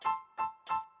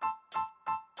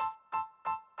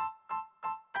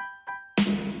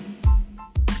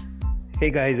Hey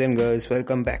guys and girls,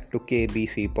 welcome back to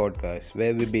KBC Podcast,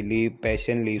 where we believe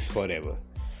passion lives forever.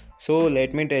 So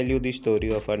let me tell you the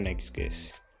story of our next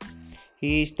guest.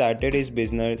 He started his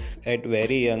business at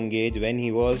very young age when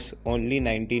he was only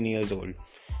 19 years old,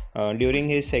 during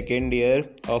his second year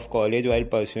of college while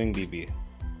pursuing BBA.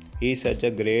 He is such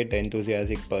a great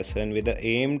enthusiastic person with the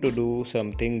aim to do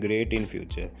something great in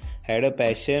future. Had a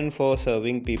passion for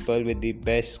serving people with the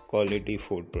best quality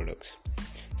food products.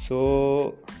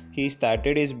 So he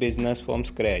started his business from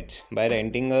scratch by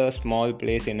renting a small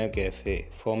place in a cafe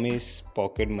from his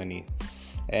pocket money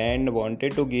and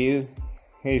wanted to give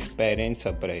his parents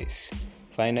surprise.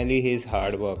 Finally his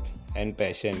hard work and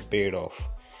passion paid off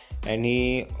and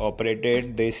he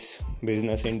operated this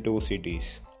business in two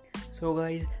cities. So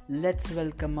guys, let's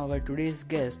welcome our today's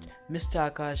guest,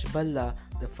 Mr. Akash Bhalla,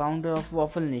 the founder of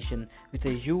Waffle Nation, with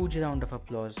a huge round of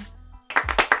applause.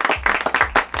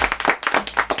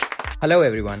 Hello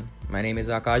everyone, my name is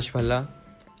Akash Bhalla.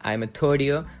 I am a third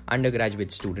year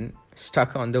undergraduate student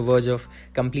stuck on the verge of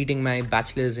completing my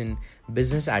bachelor's in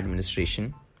business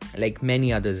administration like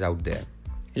many others out there.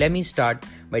 Let me start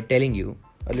by telling you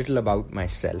a little about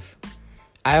myself.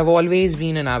 I have always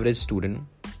been an average student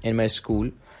in my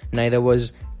school, neither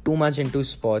was too much into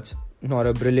sports nor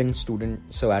a brilliant student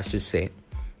so as to say.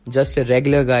 Just a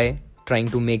regular guy trying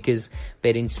to make his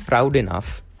parents proud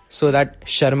enough so that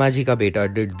Sharma ji ka beta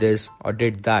did this or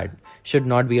did that should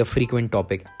not be a frequent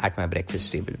topic at my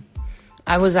breakfast table.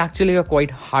 I was actually a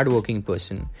quite hardworking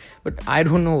person, but I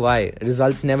don't know why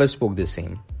results never spoke the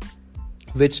same,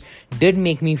 which did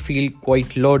make me feel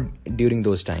quite low during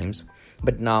those times.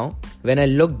 But now, when I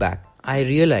look back, I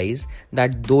realize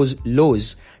that those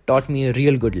lows taught me a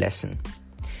real good lesson.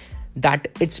 That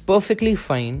it's perfectly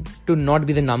fine to not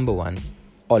be the number one,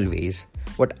 always.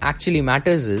 What actually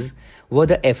matters is were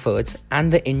the efforts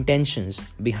and the intentions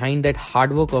behind that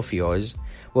hard work of yours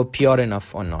were pure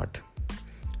enough or not.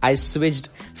 I switched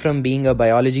from being a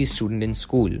biology student in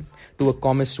school to a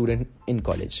commerce student in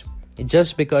college,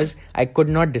 just because I could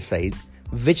not decide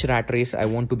which rat race I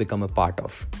want to become a part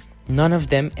of. None of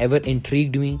them ever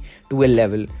intrigued me to a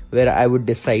level where I would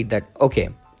decide that, okay,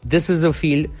 this is a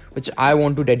field which I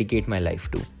want to dedicate my life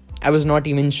to. I was not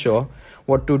even sure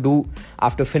what to do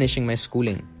after finishing my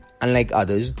schooling, unlike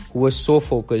others who were so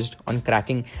focused on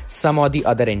cracking some or the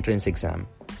other entrance exam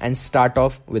and start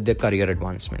off with their career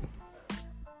advancement.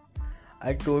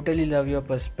 I totally love your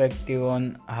perspective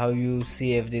on how you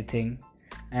see everything,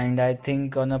 and I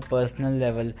think on a personal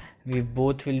level, we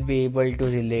both will be able to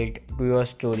relate to your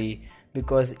story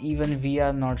because even we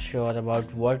are not sure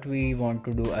about what we want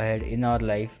to do ahead in our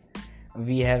life.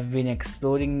 We have been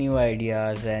exploring new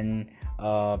ideas and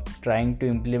trying to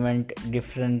implement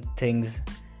different things.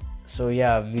 So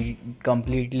yeah, we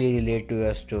completely relate to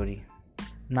your story.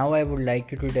 Now I would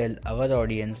like you to tell our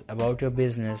audience about your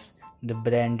business, the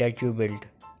brand that you built,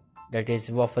 that is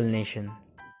Waffle Nation.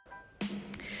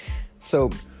 So,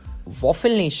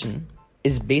 Waffle Nation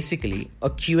is basically a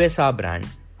QSR brand.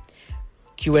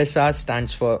 QSR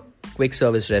stands for Quick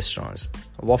Service Restaurants.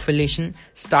 Waffle Nation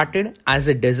started as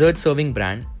a dessert serving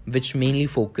brand which mainly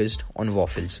focused on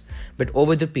waffles, but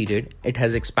over the period it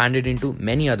has expanded into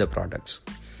many other products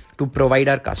to provide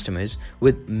our customers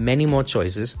with many more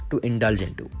choices to indulge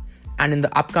into. And in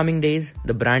the upcoming days,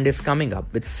 the brand is coming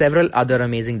up with several other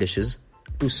amazing dishes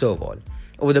to serve all.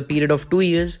 Over the period of 2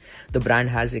 years, the brand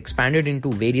has expanded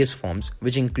into various forms,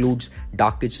 which includes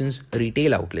dark kitchens,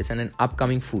 retail outlets, and an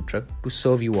upcoming food truck to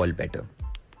serve you all better.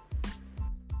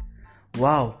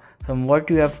 Wow, from what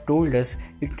you have told us,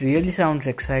 it really sounds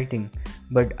exciting.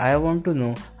 But I want to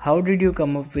know, how did you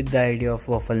come up with the idea of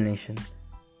Waffle Nation?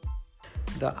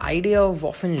 The idea of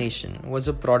Waffle Nation was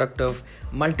a product of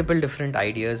multiple different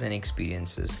ideas and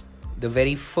experiences. The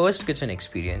very first kitchen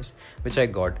experience which I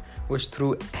got was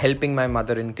through helping my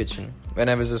mother in kitchen when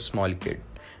I was a small kid,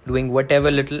 doing whatever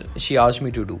little she asked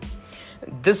me to do.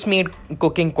 This made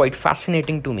cooking quite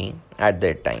fascinating to me at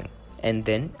that time. And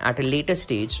then at a later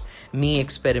stage, me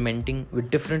experimenting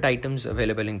with different items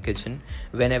available in kitchen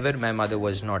whenever my mother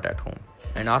was not at home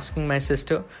and asking my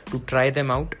sister to try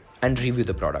them out and review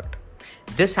the product.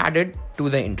 This added to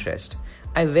the interest.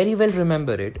 I very well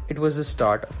remember it. It was the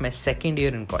start of my second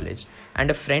year in college and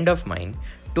a friend of mine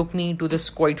took me to this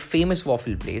quite famous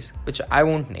waffle place, which I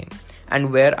won't name,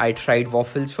 and where I tried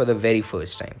waffles for the very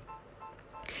first time.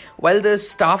 While the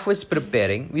staff was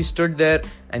preparing, we stood there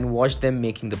and watched them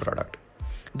making the product.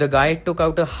 The guy took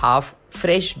out a half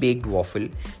fresh baked waffle,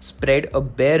 spread a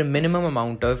bare minimum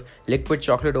amount of liquid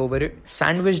chocolate over it,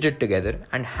 sandwiched it together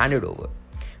and handed over.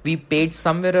 We paid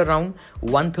somewhere around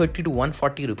 130 to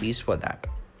 140 rupees for that.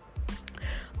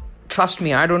 trust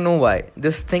me, I don't know why.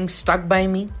 This thing stuck by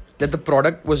me that the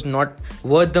product was not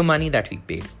worth the money that we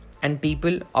paid. And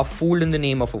people are fooled in the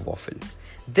name of a waffle.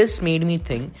 This made me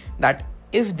think that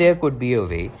if there could be a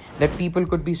way that people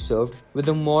could be served with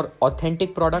a more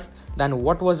authentic product than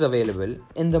what was available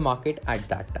in the market at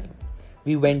that time.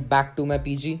 We went back to my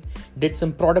PG, did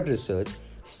some product research,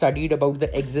 studied about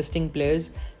the existing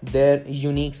players, their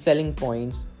unique selling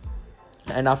points,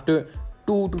 and after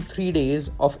 2 to 3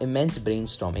 days of immense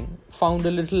brainstorming, found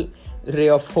a little ray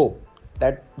of hope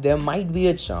that there might be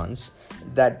a chance,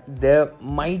 that there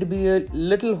might be a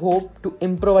little hope to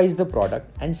improvise the product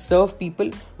and serve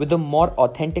people with a more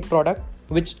authentic product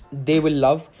which they will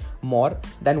love more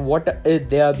than what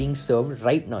they are being served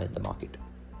right now in the market.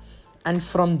 And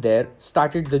from there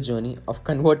started the journey of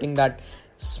converting that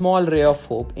small ray of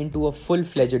hope into a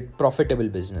full-fledged profitable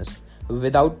business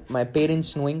without my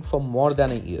parents knowing for more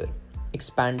than a year,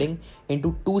 expanding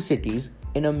into 2 cities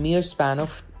in a mere span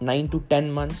of 9 to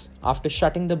 10 months after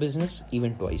shutting the business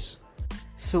even twice.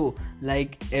 So,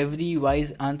 like every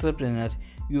wise entrepreneur,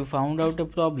 you found out a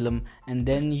problem and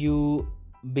then you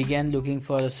began looking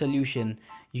for a solution.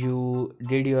 You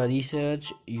did your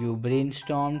research, you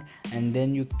brainstormed, and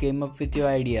then you came up with your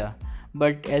idea.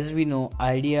 But as we know,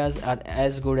 ideas are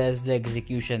as good as the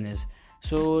execution is.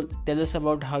 So, tell us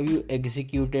about how you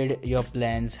executed your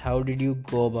plans. How did you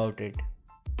go about it?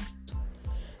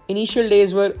 Initial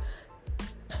days were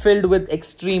filled with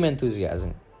extreme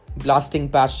enthusiasm, blasting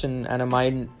passion, and a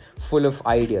mind full of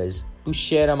ideas to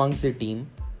share amongst the team.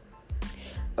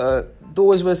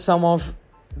 Those were some of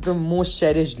the most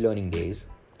cherished learning days.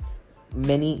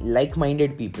 Many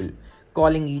like-minded people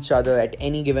calling each other at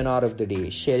any given hour of the day,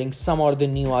 sharing some or the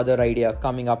new other idea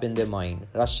coming up in their mind,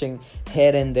 rushing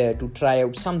here and there to try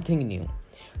out something new.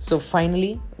 So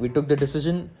finally, we took the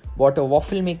decision, bought a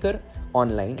waffle maker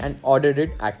online and ordered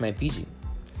it at my PG.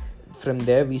 From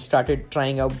there, we started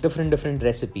trying out different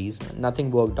recipes. Nothing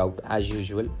worked out as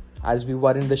usual, as we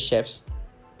weren't the chefs.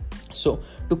 So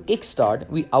to kickstart,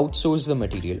 we outsourced the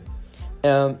material,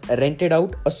 rented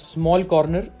out a small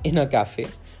corner in a cafe,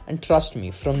 and trust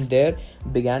me, from there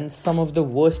began some of the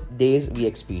worst days we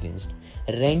experienced.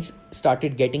 Rents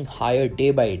started getting higher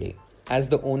day by day, as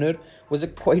the owner was a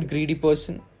quite greedy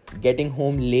person, getting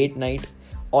home late night,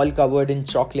 all covered in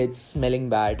chocolates, smelling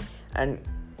bad, and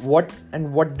what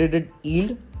did it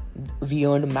yield? We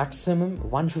earned maximum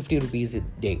 150 rupees a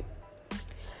day.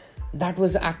 That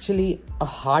was actually a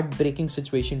heartbreaking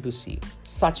situation to see.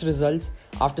 Such results,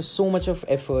 after so much of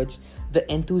efforts,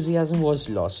 the enthusiasm was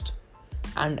lost.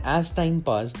 And as time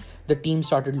passed, the team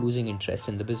started losing interest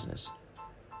in the business,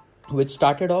 which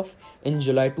started off in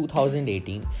July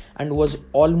 2018 and was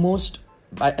almost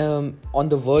on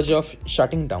the verge of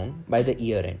shutting down by the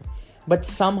year end. But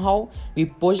somehow we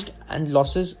pushed and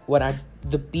losses were at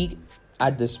the peak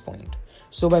at this point.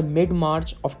 So by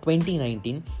mid-March of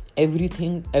 2019,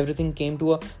 everything came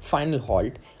to a final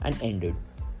halt and ended.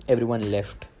 Everyone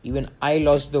left. Even I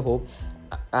lost the hope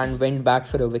and went back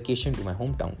for a vacation to my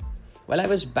hometown. While I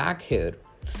was back here,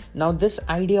 now this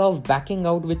idea of backing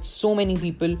out with so many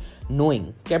people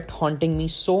knowing kept haunting me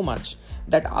so much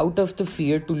that out of the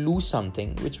fear to lose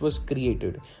something which was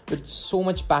created with so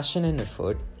much passion and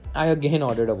effort, I again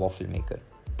ordered a waffle maker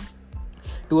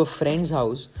to a friend's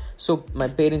house so my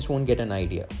parents won't get an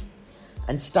idea,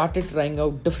 and started trying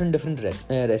out different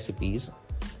recipes.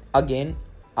 Again,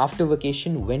 after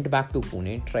vacation, went back to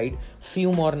Pune, tried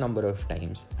few more number of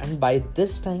times, and by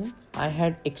this time I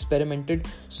had experimented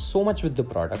so much with the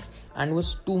product and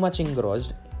was too much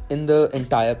engrossed in the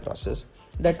entire process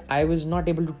that I was not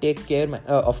able to take care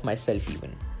of myself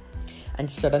even. And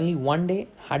suddenly one day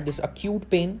had this acute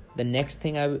pain. The next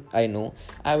thing I know,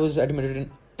 I was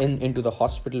admitted into the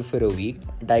hospital for a week,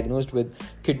 diagnosed with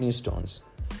kidney stones.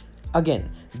 Again,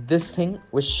 this thing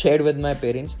was shared with my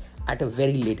parents at a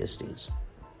very later stage.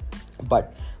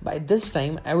 But by this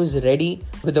time, I was ready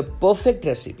with a perfect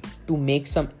recipe to make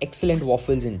some excellent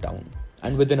waffles in town.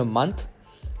 And within a month,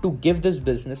 to give this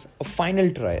business a final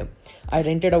try, I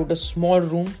rented out a small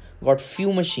room, got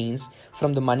few machines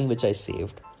from the money which I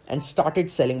saved, and started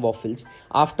selling waffles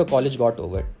after college got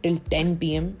over till 10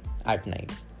 p.m. at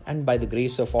night. And by the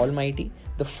grace of Almighty,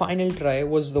 the final try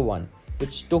was the one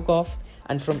which took off,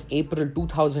 and from April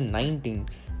 2019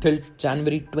 till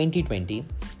January 2020,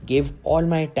 gave all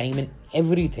my time and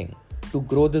everything to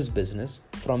grow this business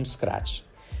from scratch.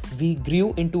 We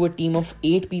grew into a team of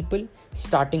 8 people,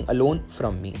 starting alone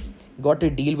from me. Got a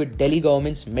deal with Delhi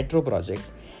government's metro project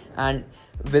and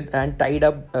tied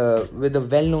up with a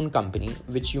well-known company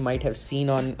which you might have seen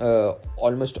on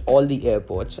almost all the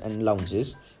airports and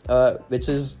lounges, which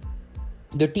is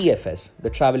the TFS, the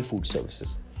Travel Food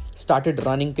Services. started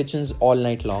running kitchens all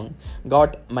night long,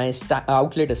 got my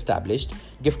outlet established,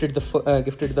 gifted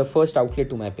the first outlet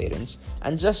to my parents,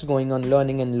 and just going on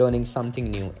learning something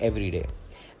new every day,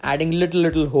 adding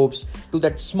little hopes to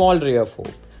that small ray of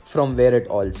hope from where it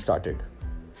all started.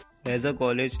 As a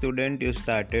college student, you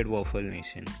started Waffle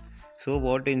Nation. So,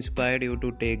 what inspired you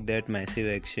to take that massive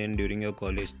action during your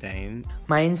college time?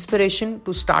 My inspiration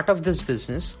to start off this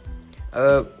business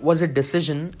was a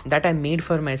decision that I made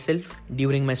for myself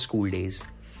during my school days.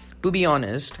 To be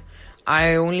honest,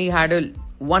 I only had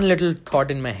one little thought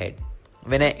in my head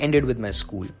when I ended with my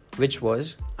school, which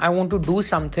was I want to do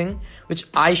something which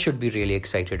I should be really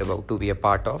excited about to be a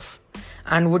part of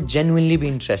and would genuinely be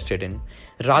interested in,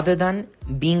 rather than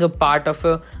being a part of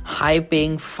a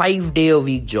high-paying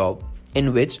 5-day-a-week job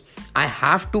in which I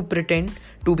have to pretend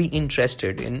to be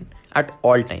interested in at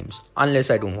all times, unless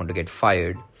I don't want to get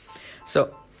fired.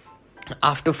 So,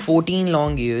 after 14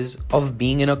 long years of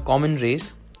being in a common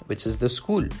race, which is the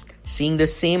school, seeing the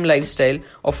same lifestyle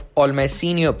of all my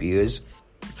senior peers,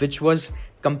 which was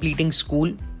completing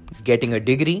school, getting a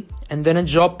degree, and then a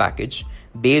job package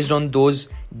based on those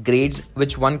grades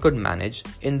which one could manage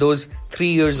in those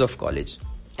 3 years of college,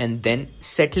 and then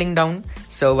settling down,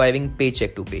 surviving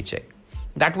paycheck to paycheck.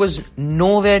 That was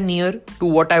nowhere near to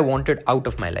what I wanted out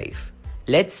of my life.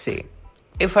 Let's say,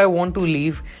 if I want to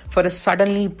leave for a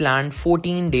suddenly planned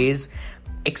 14 days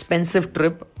expensive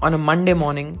trip on a Monday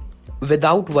morning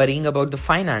without worrying about the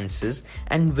finances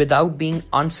and without being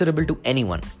answerable to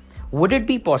anyone, would it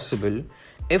be possible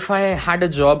if I had a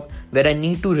job where I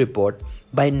need to report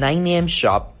by 9 a.m.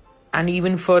 sharp, and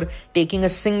even for taking a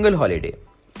single holiday,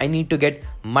 I need to get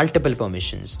multiple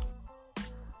permissions?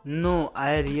 No,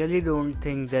 I really don't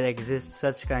think there exists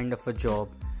such kind of a job.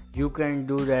 You can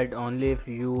do that only if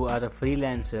you are a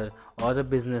freelancer or a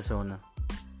business owner.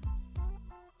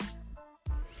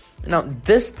 Now,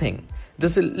 this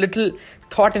little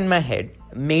thought in my head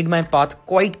made my path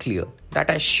quite clear that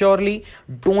I surely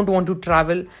don't want to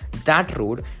travel that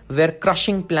road where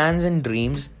crushing plans and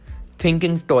dreams,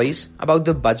 thinking twice about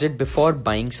the budget before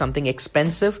buying something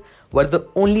expensive were the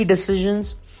only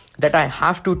decisions that I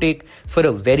have to take for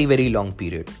a very long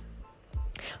period.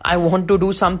 I want to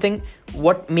do something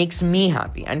what makes me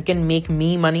happy and can make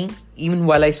me money even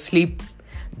while I sleep.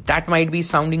 That might be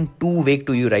sounding too vague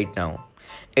to you right now.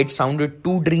 It sounded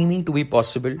too dreamy to be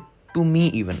possible to me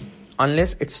even,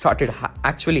 unless it started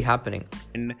actually happening.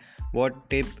 And what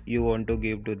tip you want to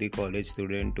give to the college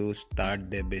student to start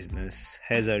their business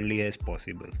as early as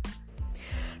possible?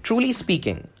 Truly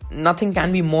speaking, nothing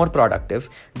can be more productive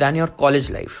than your college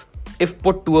life if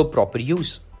put to a proper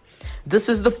use. This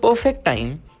is the perfect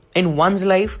time in one's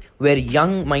life where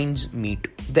young minds meet.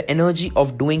 The energy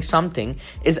of doing something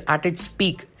is at its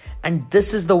peak, and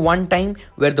this is the one time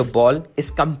where the ball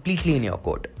is completely in your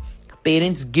court.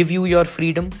 Parents give you your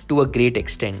freedom to a great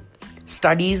extent.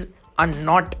 Studies are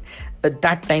not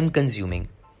that time consuming.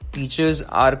 Teachers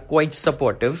are quite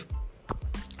supportive.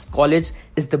 College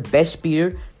is the best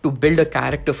period to build a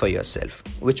character for yourself,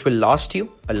 which will last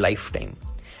you a lifetime.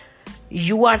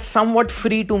 You are somewhat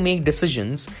free to make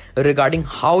decisions regarding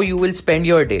how you will spend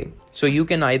your day. So you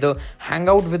can either hang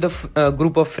out with a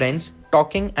group of friends,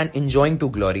 talking and enjoying to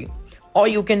glory, or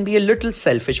you can be a little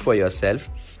selfish for yourself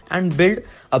and build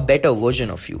a better version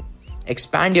of you.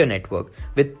 Expand your network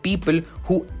with people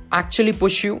who actually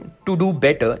push you to do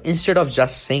better instead of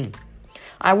just saying.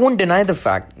 I won't deny the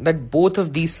fact that both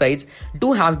of these sides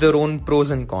do have their own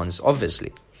pros and cons,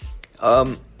 obviously.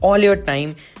 All your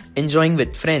time enjoying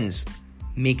with friends,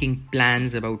 making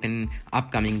plans about an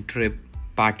upcoming trip,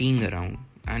 partying around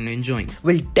and enjoying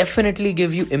will definitely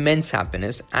give you immense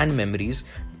happiness and memories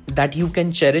that you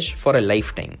can cherish for a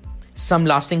lifetime, some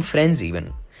lasting friends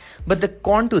even. But the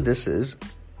con to this is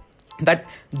that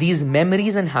these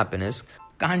memories and happiness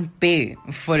can't pay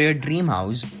for your dream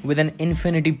house with an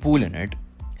infinity pool in it.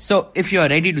 So if you are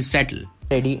ready to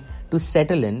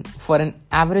settle in for an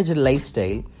average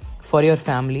lifestyle for your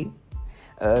family,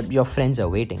 your friends are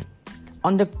waiting.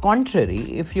 On the contrary,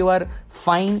 if you are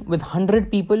fine with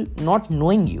 100 people not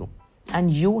knowing you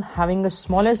and you having a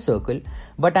smaller circle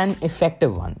but an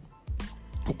effective one,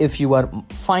 if you are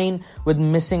fine with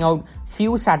missing out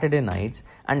few Saturday nights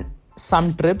and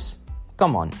some trips,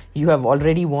 come on, you have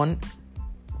already won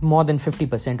more than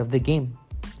 50% of the game.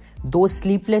 Those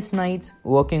sleepless nights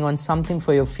working on something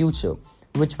for your future,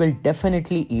 which will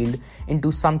definitely yield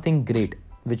into something great,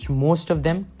 which most of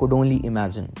them could only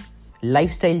imagine.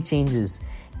 Lifestyle changes.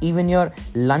 Even your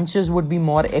lunches would be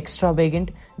more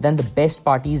extravagant than the best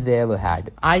parties they ever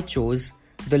had. I chose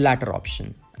the latter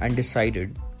option and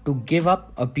decided to give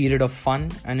up a period of fun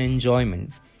and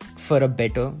enjoyment for a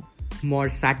better more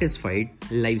satisfied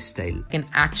lifestyle. I can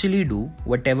actually do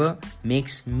whatever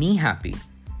makes me happy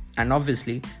and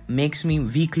obviously makes me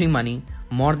weekly money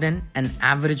more than an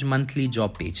average monthly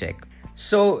job paycheck.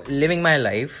 So, living my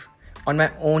life on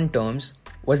my own terms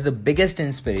was the biggest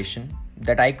inspiration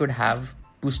that I could have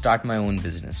to start my own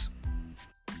business.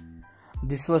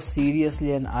 This was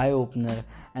seriously an eye-opener,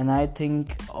 and I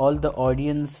think all the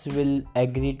audience will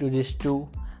agree to this too,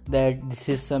 that this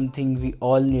is something we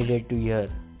all needed to hear.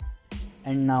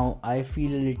 And now I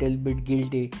feel a little bit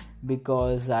guilty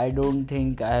because I don't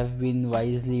think I have been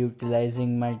wisely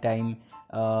utilizing my time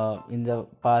in the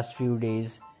past few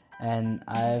days, and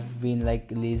I have been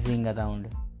like lazing around.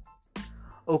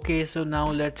 Okay, so now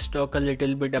let's talk a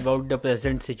little bit about the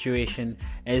present situation.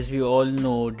 As we all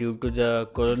know, due to the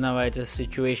coronavirus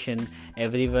situation,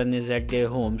 everyone is at their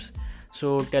homes.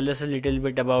 So tell us a little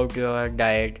bit about your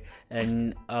diet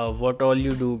and what all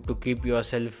you do to keep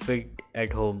yourself fit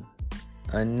at home.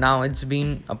 Now it's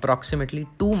been approximately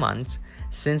 2 months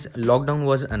since lockdown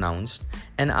was announced,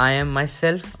 and I am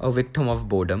myself a victim of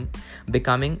boredom,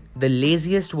 becoming the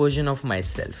laziest version of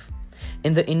myself.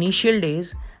 In the initial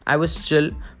days, I was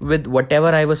chill with whatever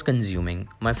I was consuming.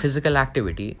 My physical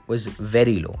activity was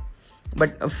very low.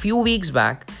 But a few weeks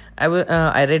back, I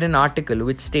read an article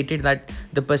which stated that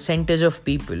the percentage of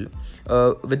people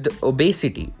with the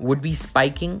obesity would be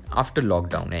spiking after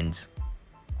lockdown ends.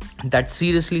 That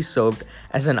seriously served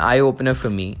as an eye-opener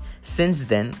for me. Since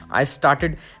then, I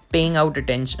started paying out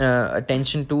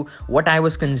attention to what I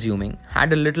was consuming,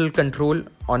 had a little control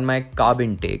on my carb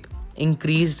intake,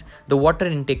 increased the water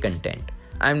intake content.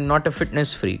 I'm not a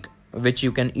fitness freak, which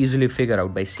you can easily figure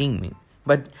out by seeing me.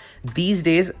 But these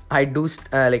days, I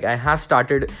have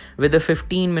started with a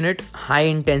 15-minute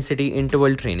high-intensity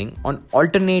interval training on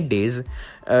alternate days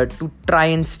to try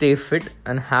and stay fit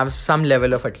and have some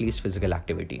level of at least physical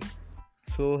activity.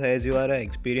 So, as you are an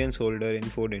experienced holder in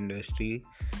food industry,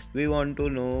 we want to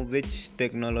know which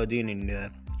technology in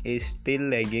India is still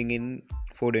lagging in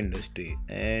food industry,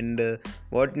 and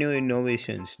what new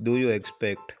innovations do you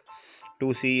expect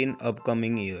to see in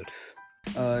upcoming years?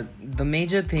 The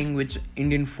major thing which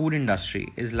Indian food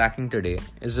industry is lacking today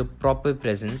is a proper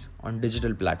presence on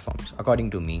digital platforms,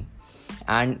 according to me,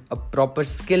 and a proper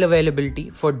skill availability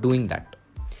for doing that.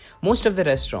 Most of the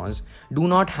restaurants do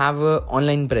not have an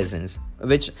online presence,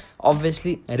 which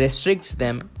obviously restricts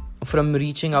them from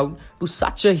reaching out to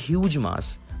such a huge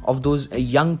mass of those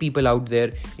young people out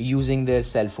there using their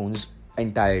cell phones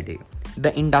entire day.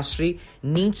 The industry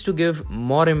needs to give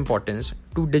more importance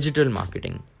to digital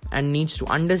marketing and needs to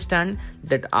understand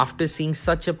that after seeing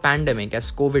such a pandemic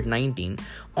as COVID-19,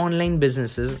 online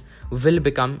businesses will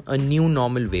become a new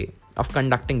normal way of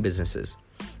conducting businesses.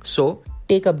 So,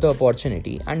 take up the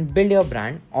opportunity and build your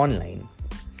brand online.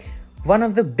 One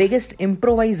of the biggest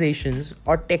improvisations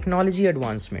or technology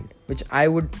advancement which I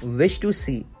would wish to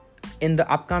see in the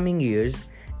upcoming years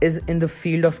is in the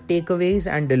field of takeaways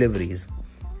and deliveries.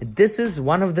 This is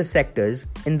one of the sectors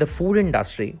in the food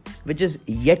industry which is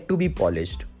yet to be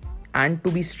polished and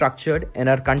to be structured in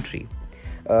our country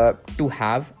to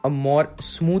have a more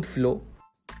smooth flow.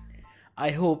 I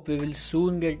hope we will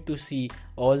soon get to see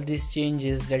all these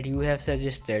changes that you have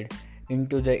suggested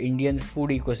into the Indian food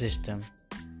ecosystem.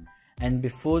 And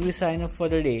before we sign off for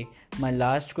the day, my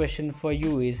last question for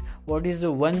you is, what is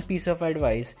the one piece of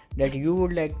advice that you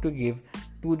would like to give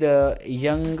to the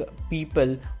young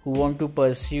people who want to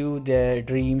pursue their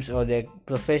dreams or their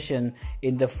profession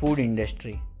in the food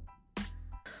industry?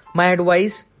 My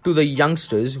advice to the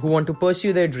youngsters who want to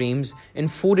pursue their dreams in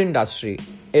food industry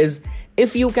is,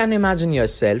 if you can imagine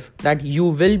yourself that you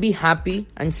will be happy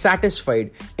and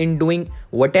satisfied in doing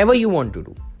whatever you want to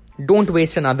do, don't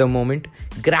waste another moment.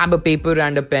 Grab a paper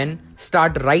and a pen,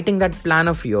 start writing that plan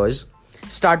of yours,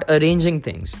 start arranging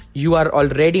things. You are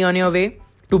already on your way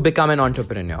to become an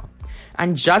entrepreneur.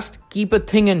 And just keep a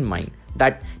thing in mind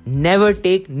that never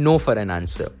take no for an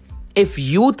answer. If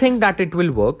you think that it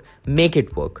will work, make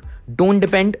it work. Don't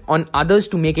depend on others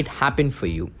to make it happen for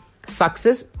you.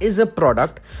 Success is a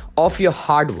product of your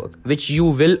hard work, which you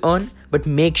will earn, but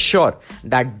make sure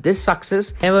that this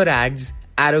success never adds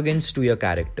arrogance to your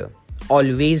character.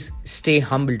 Always stay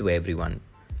humble to everyone.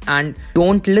 And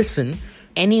don't listen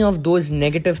any of those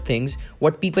negative things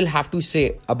what people have to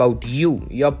say about you,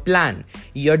 your plan,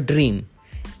 your dream.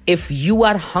 If you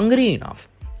are hungry enough,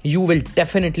 you will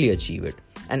definitely achieve it.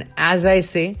 And as I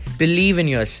say, believe in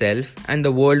yourself and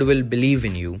the world will believe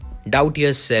in you. Doubt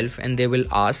yourself and they will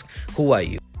ask, who are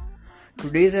you?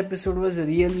 Today's episode was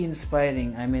really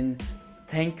inspiring.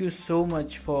 Thank you so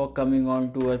much for coming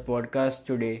on to our podcast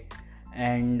today.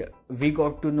 and we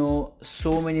got to know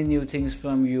so many new things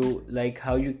from you, like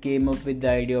how you came up with the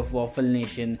idea of Waffle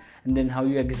Nation and then how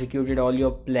you executed all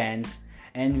your plans.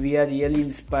 And we are really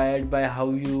inspired by how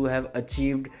you have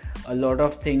achieved a lot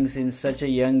of things in such a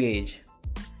young age.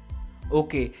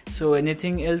 Okay, so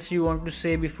anything else you want to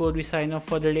say before we sign off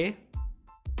for the day?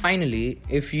 Finally,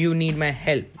 if you need my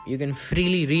help, you can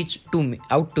freely reach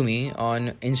out to me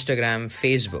on Instagram,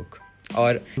 Facebook,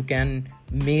 or you can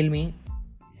mail me.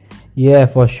 Yeah,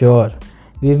 for sure.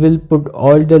 We will put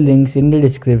all the links in the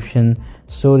description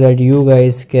so that you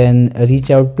guys can reach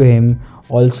out to him.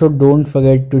 Also, don't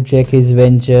forget to check his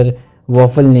venture,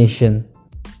 Waffle Nation.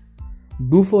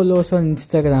 Do follow us on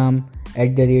Instagram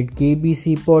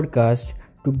 @KBC Podcast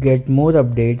to get more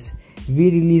updates. We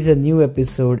release a new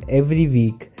episode every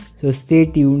week, so stay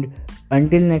tuned.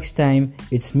 Until next time,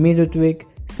 it's me, Rutvik,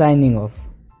 signing off.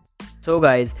 So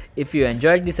guys, if you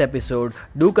enjoyed this episode,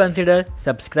 do consider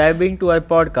subscribing to our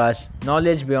podcast,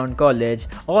 Knowledge Beyond College.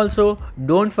 Also,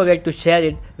 don't forget to share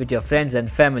it with your friends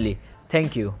and family.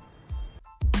 Thank you.